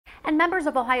And members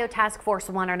of Ohio Task Force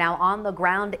 1 are now on the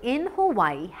ground in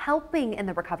Hawaii, helping in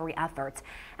the recovery efforts.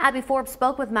 Abby Forbes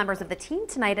spoke with members of the team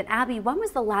tonight. And Abby, when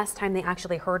was the last time they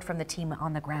actually heard from the team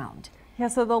on the ground? Yeah,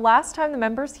 so the last time the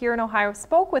members here in Ohio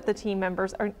spoke with the team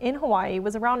members in Hawaii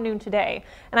was around noon today.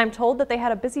 And I'm told that they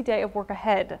had a busy day of work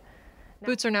ahead.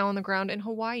 Boots are now on the ground in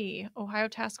Hawaii. Ohio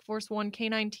Task Force 1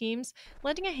 K9 teams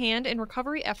lending a hand in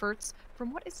recovery efforts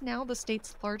from what is now the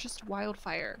state's largest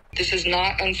wildfire. This is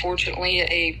not, unfortunately,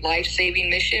 a life-saving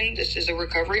mission. This is a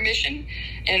recovery mission.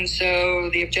 And so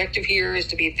the objective here is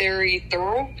to be very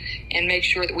thorough and make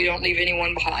sure that we don't leave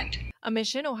anyone behind. A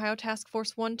mission Ohio Task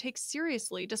Force 1 takes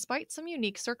seriously despite some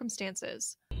unique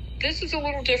circumstances. This is a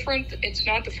little different. It's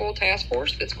not the full task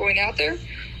force that's going out there.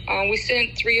 We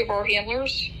sent 3 of our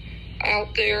handlers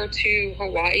out there to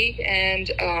Hawaii,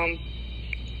 and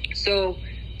so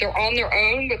they're on their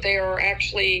own, but they are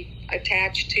actually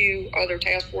attached to other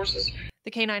task forces. The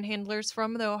K9 handlers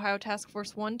from the Ohio Task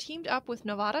Force 1 teamed up with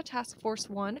Nevada Task Force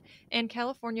 1 and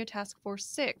California Task Force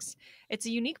 6. It's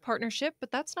a unique partnership, but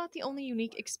that's not the only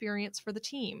unique experience for the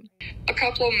team. A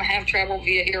couple of them have traveled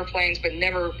via airplanes, but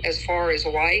never as far as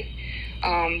Hawaii.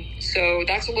 So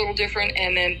that's a little different.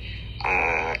 And then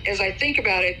as I think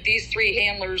about it, these 3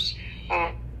 handlers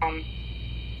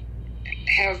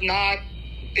have not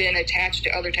been attached to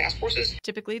other task forces.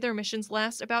 Typically, their missions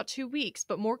last about 2 weeks,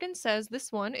 but Morgan says this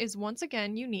one is once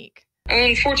again unique.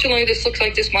 Unfortunately, this looks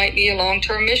like this might be a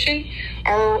long-term mission.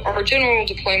 Our general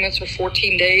deployments are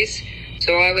 14 days,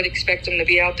 so I would expect them to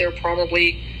be out there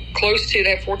probably close to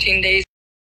that 14 days.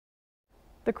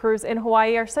 The crews in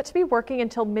Hawaii are set to be working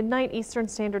until midnight Eastern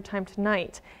Standard Time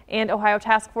tonight. And Ohio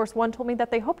Task Force 1 told me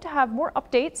that they hope to have more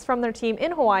updates from their team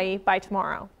in Hawaii by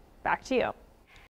tomorrow. Back to you.